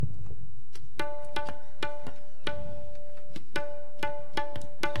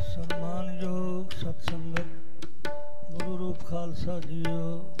खालसा जीओ।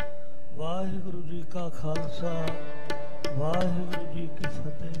 वाहिगुरु जी का खालसा, वाहिगुरु जी की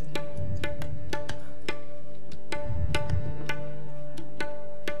फतेह।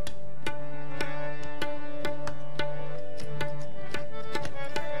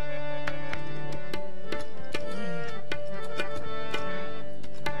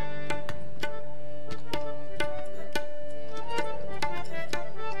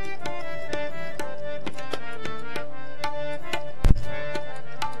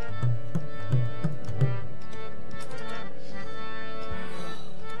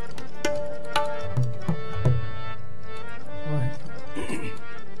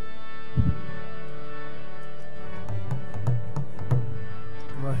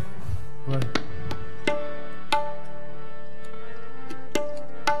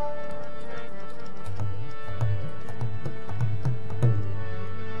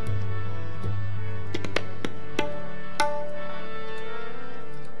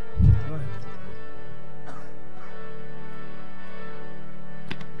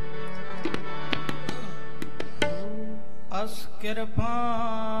 किरपान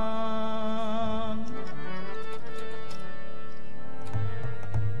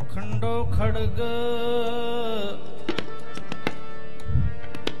खंडो खड़ग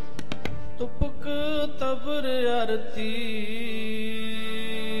तुपक तबर आरती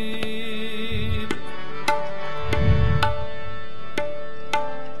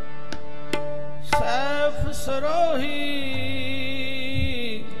सैफ सरोही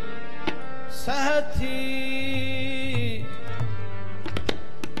सहथी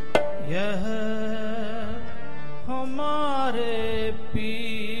यह हमारे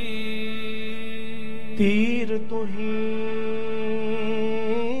पीर तीर तुही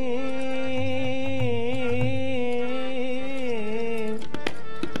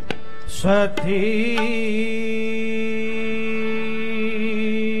सथी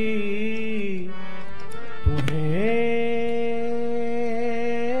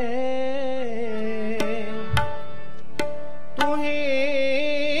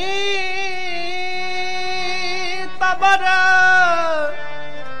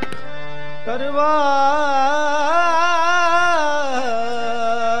करवा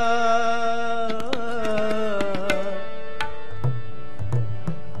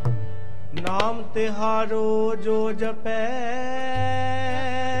नाम तिहारो जो जपै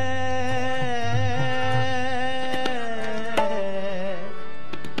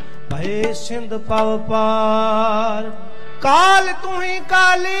भय सिंध पव पार काल तू ही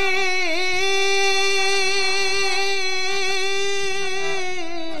काली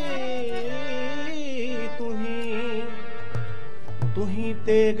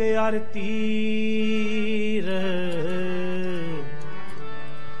तेग यार तीर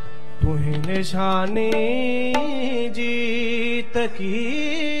तुही निशानी जीत की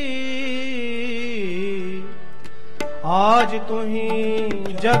आज तुही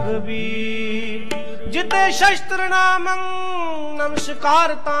जगबीर जिते शस्त्र नामं नमस्कार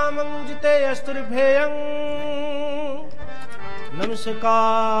तामं जिते अस्त्र भेयं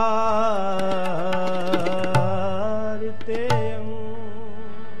नमस्कार तेयं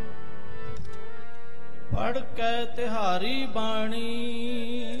पढ़ के तिहारी बाणी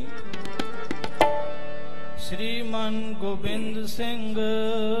श्रीमान गोबिंद सिंह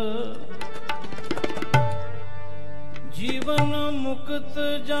जीवन मुक्त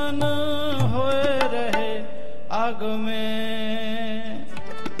जन होए रहे आग में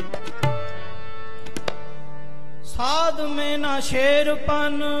साध में ना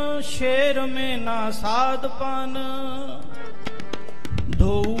शेरपन शेर में ना साधपन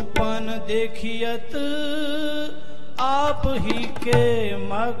धोपन देखियत आप ही के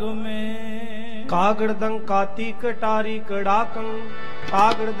मग में कागड़दंग काती कटारी कड़ाकं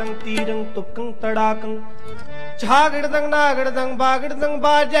कागड़दंग तीरंग तुपकं तड़ाकं छागड़दंग नागड़दंग बागड़दंग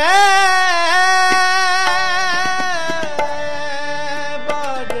बाजे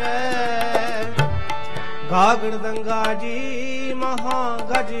बाजे गागड़दंग गाजी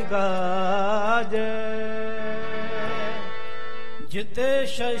महागज गाज जिते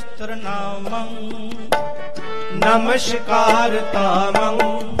शस्त्र नामं नमस्कार तामं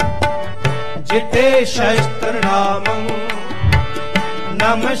जिते शस्त्र नामं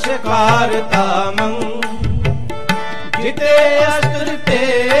नमस्कार तामं जिते अस्त्र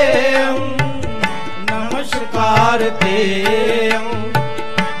तेयं नमस्कार तेयं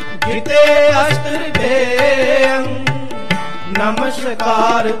जिते अस्त्र तेयं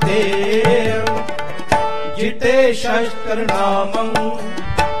नमस्कार तेयं जिते शस्त्र नामं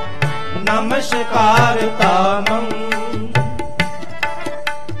नमस्कार तामं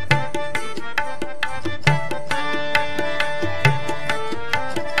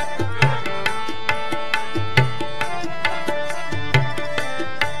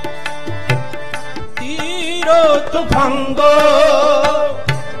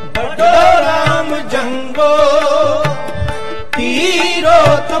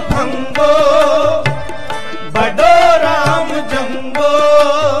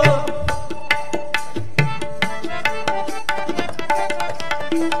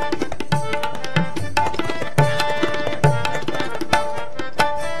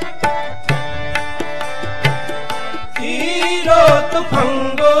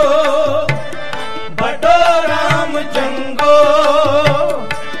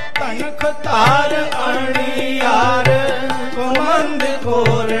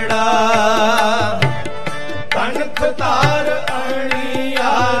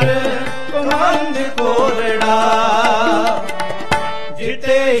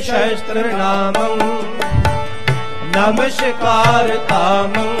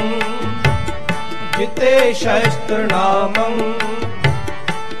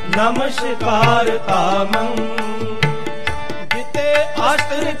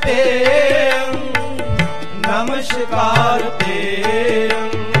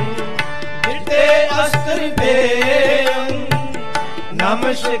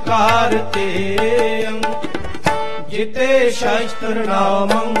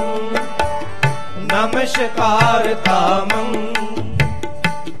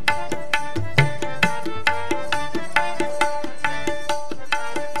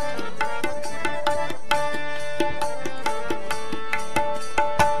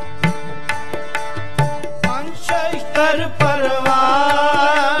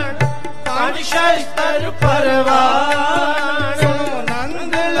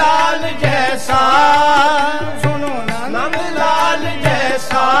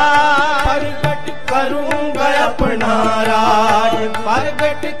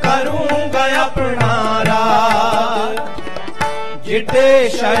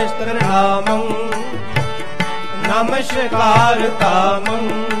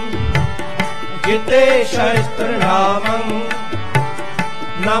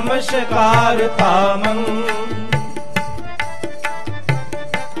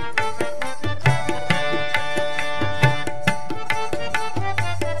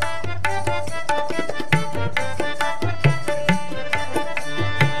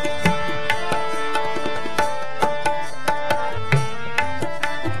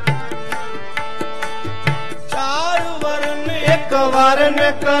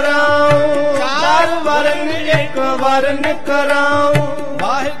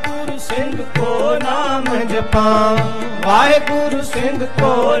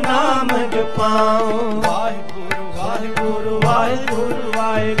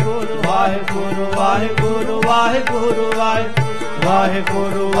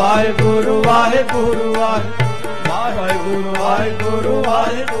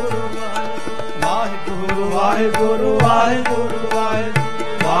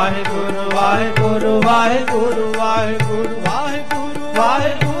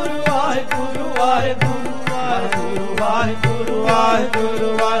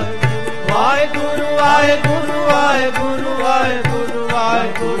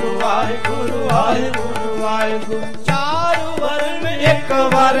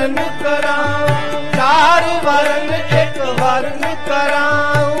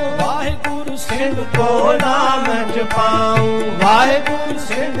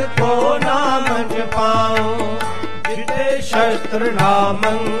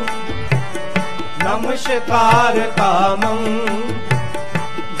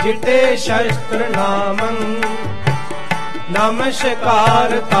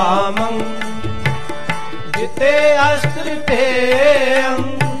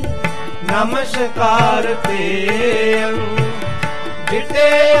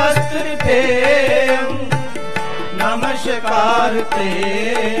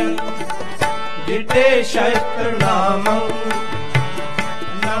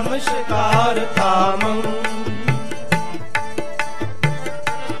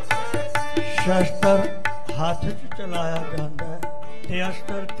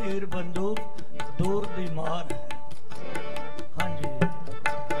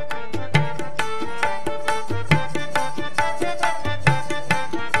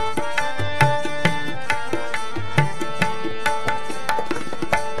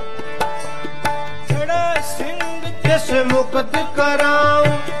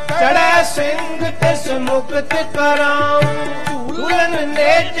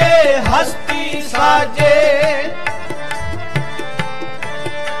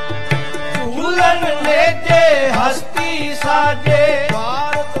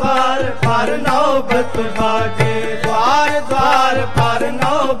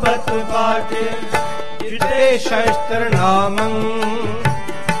जिते शस्त्र नामं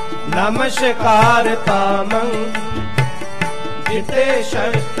नमस्कार तामं जिते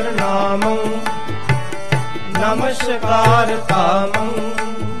शस्त्र नामं नमस्कार तामं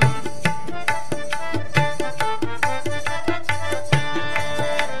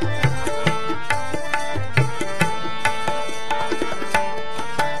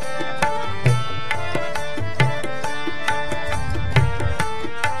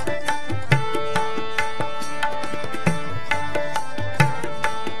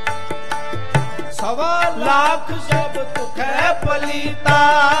लाख जब दुख है पलीता,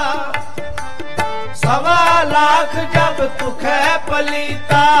 सवा लाख जब दुख है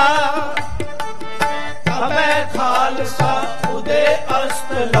पलीता, तबे खालसा उदय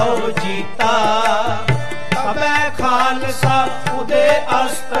अस्त लो जीता, तबे खालसा उदय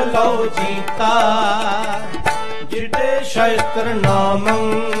अस्त लो जीता। जिते शस्त्र नामं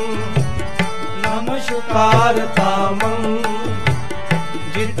नमस्कार तामं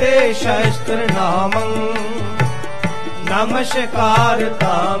जिते शस्त्र नामं नमस्कार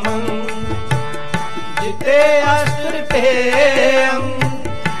तामं जिते अस्त्र तेयं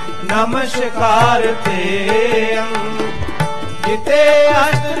नमस्कार तेयं जिते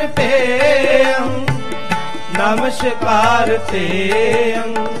अस्त्र तेयं नमस्कार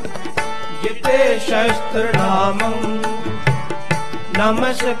तेयं जिते शस्त्र नामं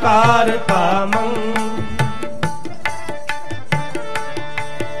नमस्कार तामं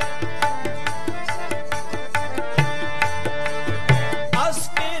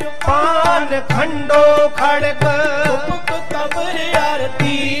पान खंडो खड़ग तबर यार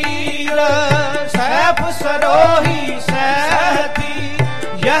तीर सैफ सरोही सहती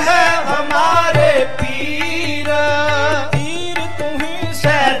यह हमारे पीर। तीर तुम्ही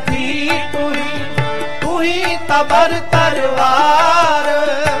सहती तुही तबर तलवार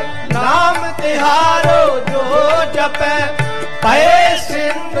नाम तिहारो जो जपे पए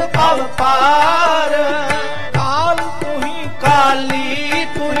सिंध अवपार। काल तुही काली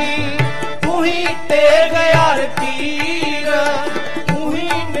तुही तेग यार तीर तुही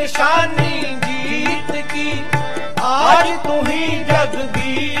निशानी जीत की आज तुही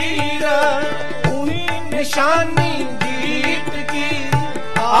जगवीर तुही निशानी जीत की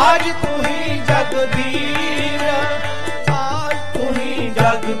आज तुही जगवीर आज तुही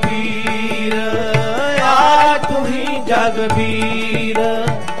जगवीर आज तुही जगवीर।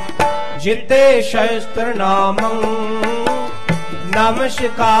 जिते शस्त्र नामं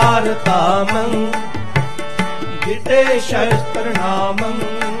नमस्कार तामं जिते शस्त्र नामं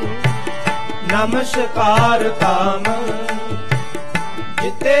नमस्कार तामं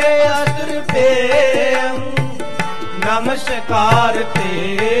जिते अस्त्र पेयं नमस्कार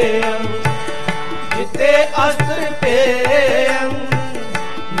तेयं जिते अस्त्र पेयं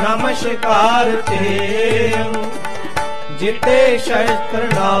नमस्कार तेयं जिते शस्त्र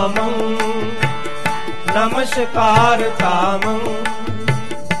नामं नमस्कार तामं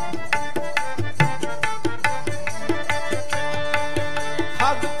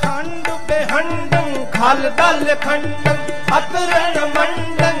खग खंड बेहंडं खल दल खंडं अतरण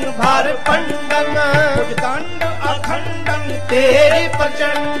मंडं भर पंडं दंड अखंडं तेरे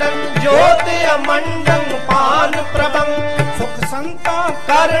प्रचंडं ज्योति अमंडं पान प्रभं सुख संता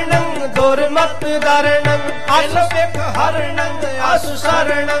करणं दुर्मत दरणं अश्विक हरणं असु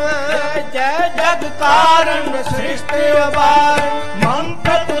शरणं जय जग कारण सृष्टि अवारण मम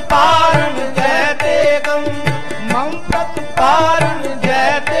प्रतुतारण जय तेगं मम प्रतुतारण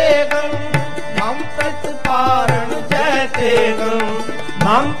जय तेगं मम प्रतुतारण जय तेगं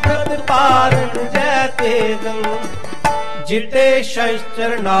मम प्रतुतारण जय तेगं। जिते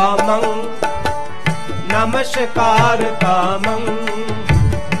शस्त्र नामं नमस्कार तामं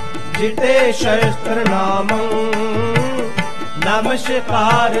जिते शस्त्र नामं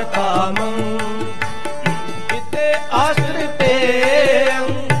नमस्कार तामं जिते अस्त्र तेयं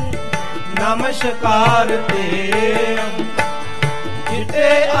नमस्कार तेयं जिते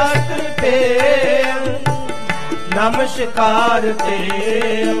अस्त्र तेयं नमस्कार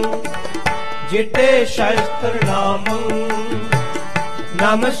तेयं जिते शस्त्र नामं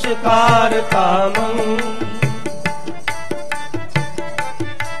नमस्कार तामं।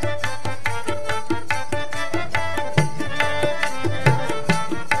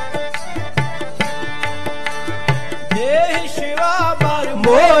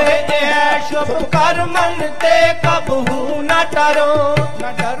 मोहे शुभ कर्मन ते कबहू न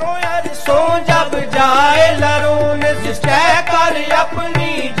डरो यार सो जब जाए लरो निश्चय कर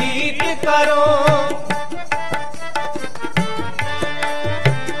अपनी जीत करो।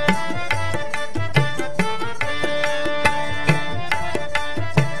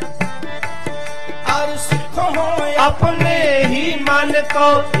 और हो अपने ही मन को,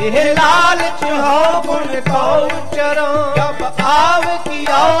 यह लालच हो गुण को उचरो। जब आव की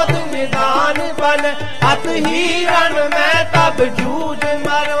औद निदान बन, अत ही रण में तब जूझ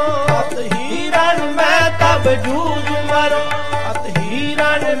मरो। अत ही रण में तब जूझ मरो। अत ही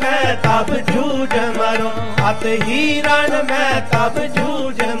रण में तब जूझ मरो। अत ही रण में तब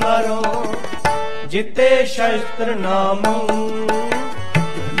जूझ मरो। जिते शस्त्र नामो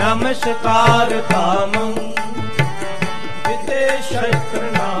नमस्कार कामं, जिते शस्त्र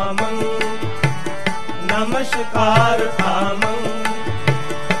नामं नमस्कार कामं,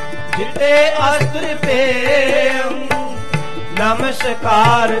 जिते अस्त्र पेयं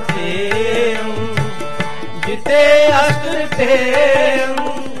नमस्कार तेयं, जिते अस्त्र पेयं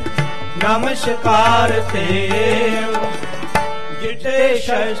नमस्कार तेयं, जिते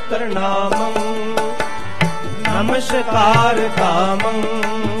शस्त्र नामं नमस्कार कामं।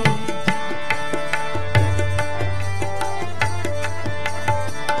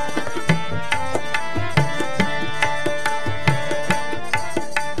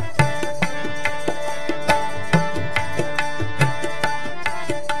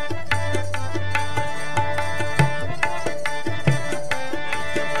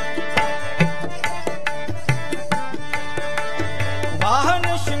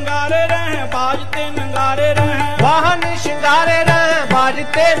 वाहन श्रृंगारे रहे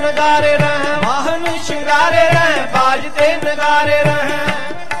बाजते नगारे रहे। वाहन श्रृंगारे रहे बाजते नगारे रहे।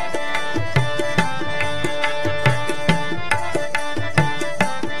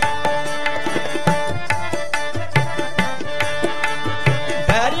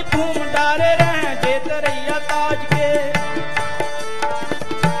 बैरी घूम डारे रहे जेतरैया ताज के।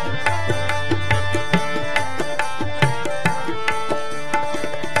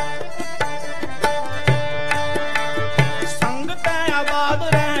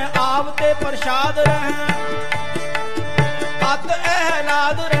 प्रसाद रहे अत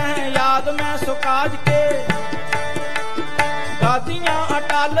एहलाद रहे याद में सुकाज के। गादियां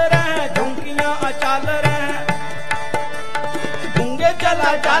अटाल रहे झुमकियां अचाल रहे। गूंगे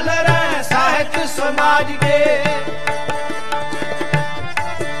चला चल रहे साहित्य समाज के।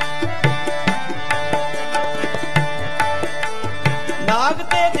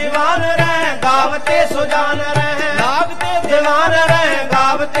 नागते दीवान रहे गावते सुजान रहे। नागते दीवान रहे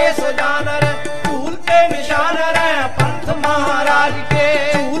गावते सुजान रहे। फूलते निशान रहे पंथ महाराज के।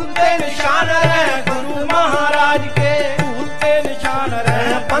 फूलते निशान रहे गुरु महाराज के। फूलते निशान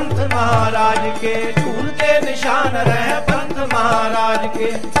रहे पंथ महाराज के। फूलते निशान रहे पंथ महाराज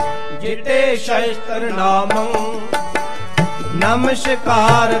के। जिते शस्त्र नामं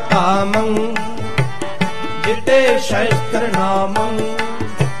नमस्कार कामं, जिते शस्त्र नामं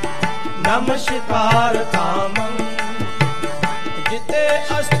नमस्कार कामं, जिते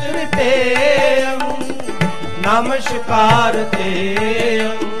अस्त्र तेयं नमस्कार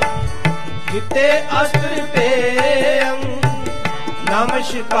तेयं, जिते अस्त्र तेयं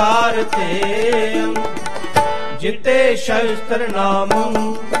नमस्कार तेयं, जिते शस्त्र नामं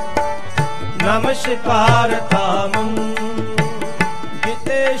नमस्कार कामं,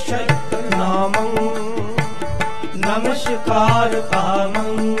 जिते शस्त्र नामं नमस्कार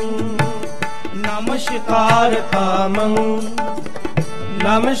कामं, नमस्कार कामं,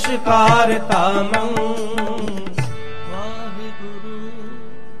 नमस्कार कामं। वाहिगुरु।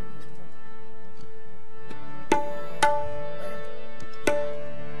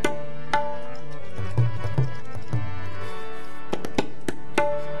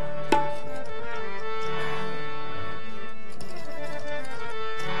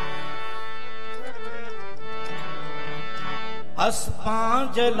 अस्पां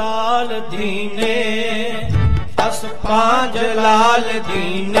जलाल दीने, अस्पां जलाल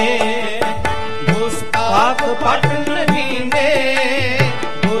दीने, गुस्ताख पटन बीने,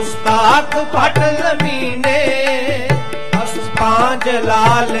 गुस्ताख पटन बीने। अस्पां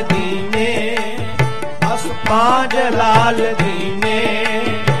जलाल दीने, अस्पां जलाल दीने,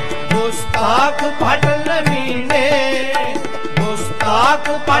 गुस्ताख पटन बीने, गुस्ताख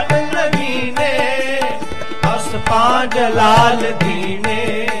पटन बीने। अस्पां जलाल दीने।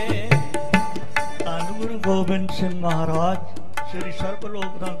 ਧੰਨ ਗੁਰੂ ਗੋਬਿੰਦ ਸਿੰਘ ਮਹਾਰਾਜ ਸ੍ਰੀ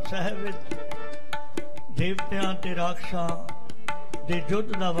ਸਰਬਲੋਕ ਗ੍ਰੰਥ ਸਾਹਿਬ ਵਿੱਚ ਦੇਵਤਿਆਂ ਤੇ ਰਾਖਸ਼ਾਂ ਦੇ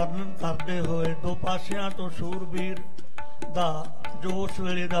ਯੁੱਧ ਦਾ ਵਰਣਨ ਕਰਦੇ ਹੋਏ ਦੋ ਪਾਸਿਆਂ ਤੋਂ ਸੂਰਬੀਰ ਦਾ ਜੋ ਉਸ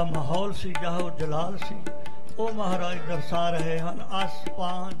ਵੇਲੇ ਦਾ ਮਾਹੌਲ ਸੀ ਜਾਹੋ ਜਲਾਲ ਸੀ ਉਹ ਮਹਾਰਾਜ ਦਰਸਾ ਰਹੇ ਹਨ। ਅਸ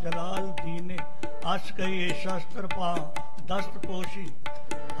ਪਾਂ ਜਲਾਲ ਦੀਨੇ, ਅਸ ਕਹੀਏ ਸ਼ਸਤਰ ਪਾਂ ਦਸਤ ਪੋਸ਼ੀ,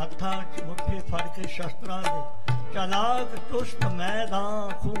 ਹੱਥਾਂ 'ਚ ਮੁੱਠੇ ਫੜ ਕੇ ਸ਼ਸਤਰਾਂ ਦੇ ਚਲਾਕ ਚੁਸਤ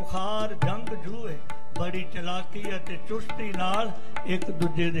ਮੈਦਾਨ ਖੂੰਖਾਰ ਜੰਗ ਜੂਏ। ਬੜੀ ਚਲਾਕੀ ਅਤੇ ਚੁਸਤੀ ਨਾਲ ਇੱਕ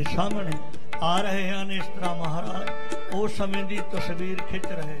ਦੂਜੇ ਦੇ ਸਾਹਮਣੇ ਆ ਰਹੇ ਹਨ। ਇਸ ਤਰ੍ਹਾਂ ਮਹਾਰਾਜ ਉਸ ਸਮੇਂ ਦੀ ਤਸਵੀਰ ਖਿੱਚ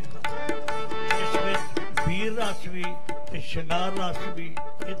ਰਹੇ ਹਨ। ਇਸ ਵਿੱਚ ਵੀਰ ਰਸ ਵੀ ਤੇ ਸ਼ਿੰਗਾਰ ਰਸ ਵੀ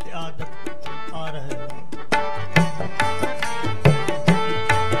ਇਤਿਆਦਿ ਆ ਰਹੇ ਹਨ।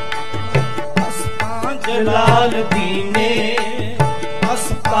 लाल दीने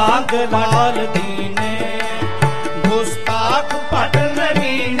अस्ताग लाल दीने गुस्ताख पट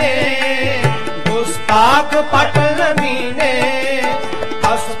नमीने गुस्ताख पट नमीने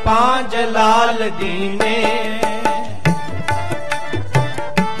अस्पांज लाल दीने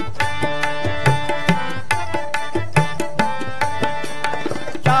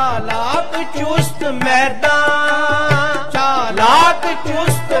चालाक चुस्त मैदान चालाक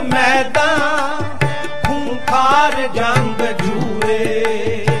चुस्त मैदान खूंखार जंग जूए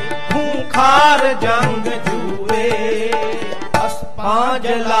खूंखार जंग जूए अस्पांज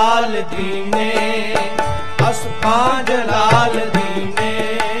लाल दीने अस्पांज लाल दीने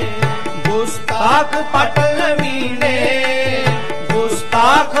गुस्ताख पट नवीने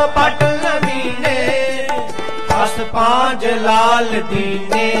गुस्ताख पट नवीने अस्पांज लाल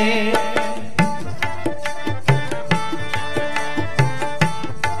दीने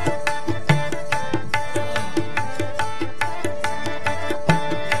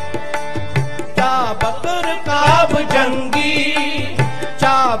बकर काब जंगी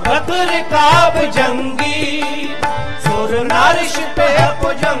चाबकर काब जंगी सुर नारिश पे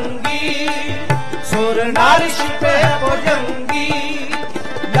पुजंगी सुर नारिश पे पुजंगी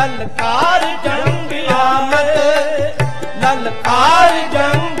ललकार जंग आमद ललकार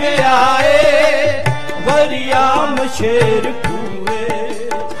जंग आए वरियाम शेर हुए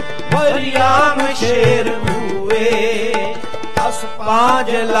वरियाम शेर हुए अस्पांज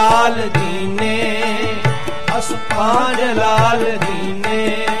लाल दीने अस्पांज लाल दीने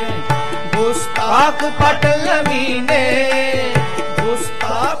गुस्ताख पट नवीने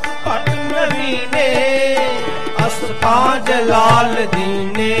गुस्ताख पट नवीने अस्पांज लाल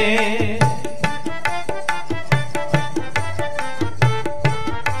दीने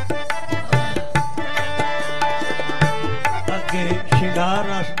अगे शिंगार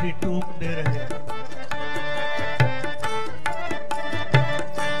रस की टूक दे रहे हैं।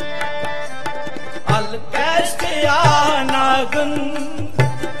 कैसे नागन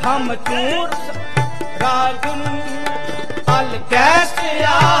हम चूर रागन अल कैसे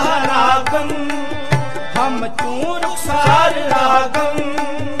रागन हम चूर सार रागन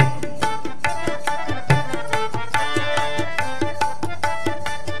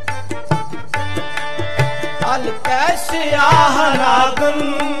अल कैसे रागन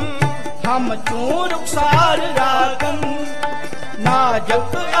हम चूर सार रागन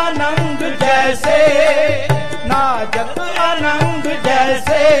नाजक अनंग जैसे नाजक अनंग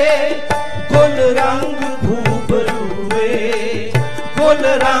जैसे गुल रंग भूबरुए गुल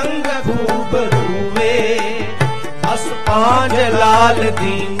रंग भूबरुए अस्पांज लाल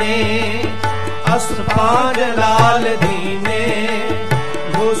दीने अस्पांज लाल दीने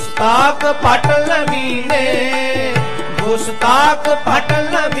गुस्ताख पट नवीने गुस्ताख पट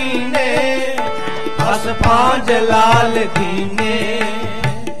नवीने अस्पांज लाल दीने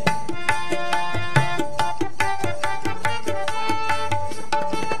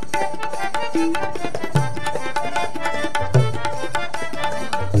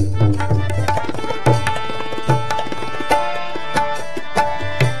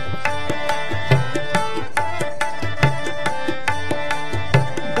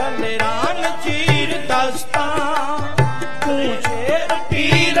दलेरान चीर दस्ता तू शेर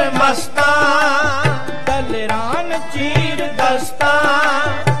पीर मस्ता दलेरान चीर दस्ता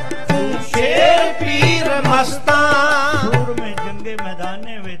तू शेर पीर मस्ता सूर में जंगे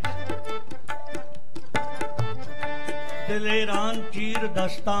मैदाने विच दलेरान चीर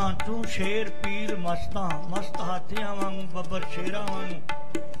दस्ता तू शेर पीर मस्ता मस्त हाथियां वांग बबर शेरा वांग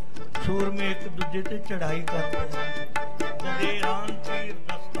सूर में एक दूजे ते चढ़ाई करते दलेरान चीर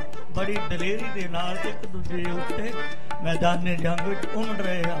दस्ता बड़ी दलेरी दे नाल एक दूजे उत्ते मैदाने जंग विच उमड़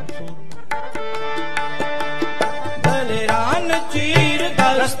रहे हैं सूर दलेरान चीर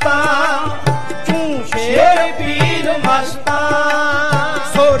दस्ता तू शेर पीर मस्ता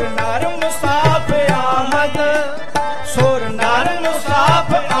सुर नरम साफ आमद सुर नरम साफ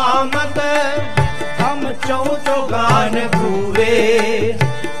आमद हम चौ चौगान भूवे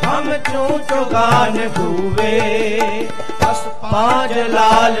हम चौ चौगान भूवे अस्पांज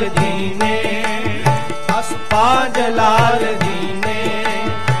लाल दीने अस्पांज लाल दीने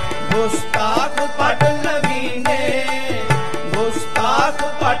गुस्ताख पट नवीने गुस्ताख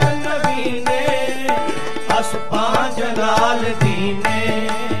पट नवीने अस्पांज लाल दीने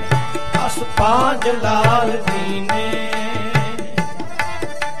अस्पांज लाल दीने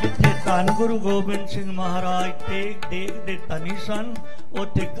ਧੰਨ ਗੁਰੂ ਗੋਬਿੰਦ ਸਿੰਘ ਮਹਾਰਾਜ ਟੇਕ ਡੇਕ ਦੇ ਧਨੀ ਸਨ,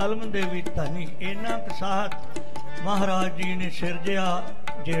 ਉੱਥੇ ਕਲਮ ਦੇ ਵੀ ਧਨੀ। ਇੰਨਾ ਕੁ ਸਾਹਿਤ ਮਹਾਰਾਜ ਜੀ ਨੇ ਸਿਰਜਿਆ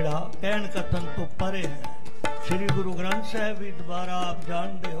ਜਿਹੜਾ ਕਹਿਣ ਕਥਨ ਤੋਂ ਪਰੇ ਹੈ। ਸ੍ਰੀ ਗੁਰੂ ਗ੍ਰੰਥ ਸਾਹਿਬ ਵੀ ਦੁਬਾਰਾ ਆਪ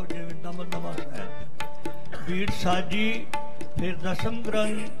ਜਾਣਦੇ ਹੋ, ਜਿਵੇਂ ਦਮਦਮਾ ਸਾਹਿਬ, ਬੀੜ ਸਾਜੀ, ਫਿਰ ਦਸਮ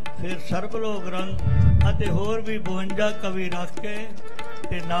ਗ੍ਰੰਥ, ਫਿਰ ਸਰਬਲੋਕ ਗ੍ਰੰਥ ਅਤੇ ਹੋਰ ਵੀ 52 ਕਵੀ ਰੱਖ ਕੇ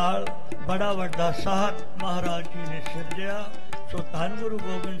ਤੇ ਨਾਲ ਬੜਾ ਵੱਡਾ ਸਾਹਿਤ ਮਹਾਰਾਜ ਜੀ ਨੇ ਸਿਰਜਿਆ। ਸੋ ਧੰਨ ਗੁਰੂ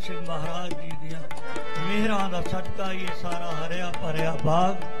ਗੋਬਿੰਦ ਸਿੰਘ ਮਹਾਰਾਜ ਜੀ ਦੀਆਂ ਮਿਹਰਾਂ ਦਾ ਸਦਕਾ ਇਹ ਸਾਰਾ ਹਰਿਆ ਭਰਿਆ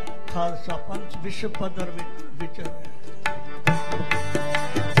ਬਾਗ ਖਾਲਸਾ ਪੰਥ ਵਿਸ਼ਵ ਪੱਧਰ ਵਿੱਚ ਵਿਚਰ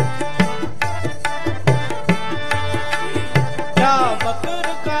ਜਾ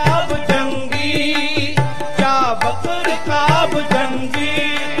ਬਕਰ ਕਾਬ ਜੰਗੀ, ਜਾ ਬਕਰ ਕਾਬ ਜੰਗੀ,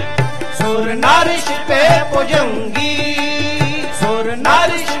 ਸੁਰ ਨਾਰਿਸ਼ पे भुजंगी, सुर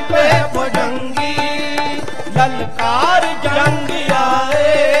नारिश पे भुजंगी, ललकार जंग आए,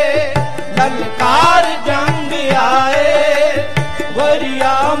 ललकार जंग आए,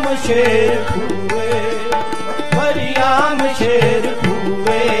 वरियाम शेर हुए, वरियाम शेर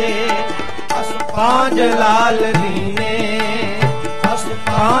हुए, असफां जलाल दीने,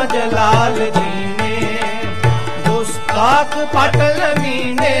 असफां जलाल दीने, गुस्ताख पटल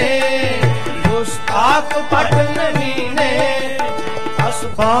मीने, गुस्ताख पटल मीने,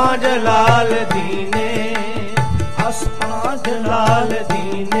 असफां जलाल दीने, असफां जलाल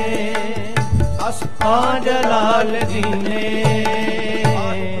दीने, असफां जलाल दीने।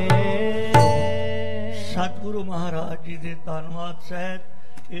 सतगुरु महाराज जी दे धन्नवाद सहित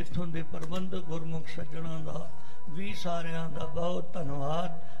इत्थों दे प्रबंधक गुरमुख सज्जणों का भी सारिਆਂ ਦਾ बहुत धन्नवाद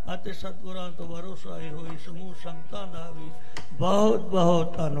ਅਤੇ सतगुरां तो भरोसाई हुई समूह संगतां ਦਾ भी बहुत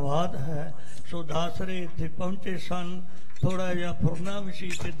बहुत धन्नवाद है। सो दासरे इत्थे पहुंचे सन, थोड़ा जिहा फुरना सी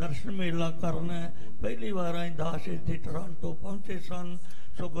ते दर्शन मेला करना है। पहली बार ही दास इत्थे टोरंटो पहुंचे सन।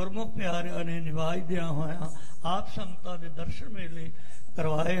 सो गुरमुख प्यारिਆਂ ने निवाजदियां होया आप संगतां दे दर्शन मेले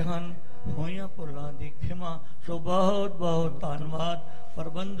करवाए हैं। होइयां भुल्लां दी खिमा। सो बहुत बहुत धन्नवाद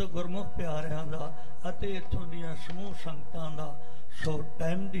प्रबंधक गुरमुख प्यारिਆਂ ਦਾ ਅਤੇ इत्थों दीयां समूह संगतां दा। सो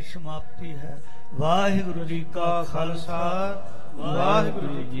टाइम की समाप्ति है। वाहिगुरु जी का खालसा,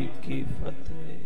 वाहिगुरु जी की फतेह।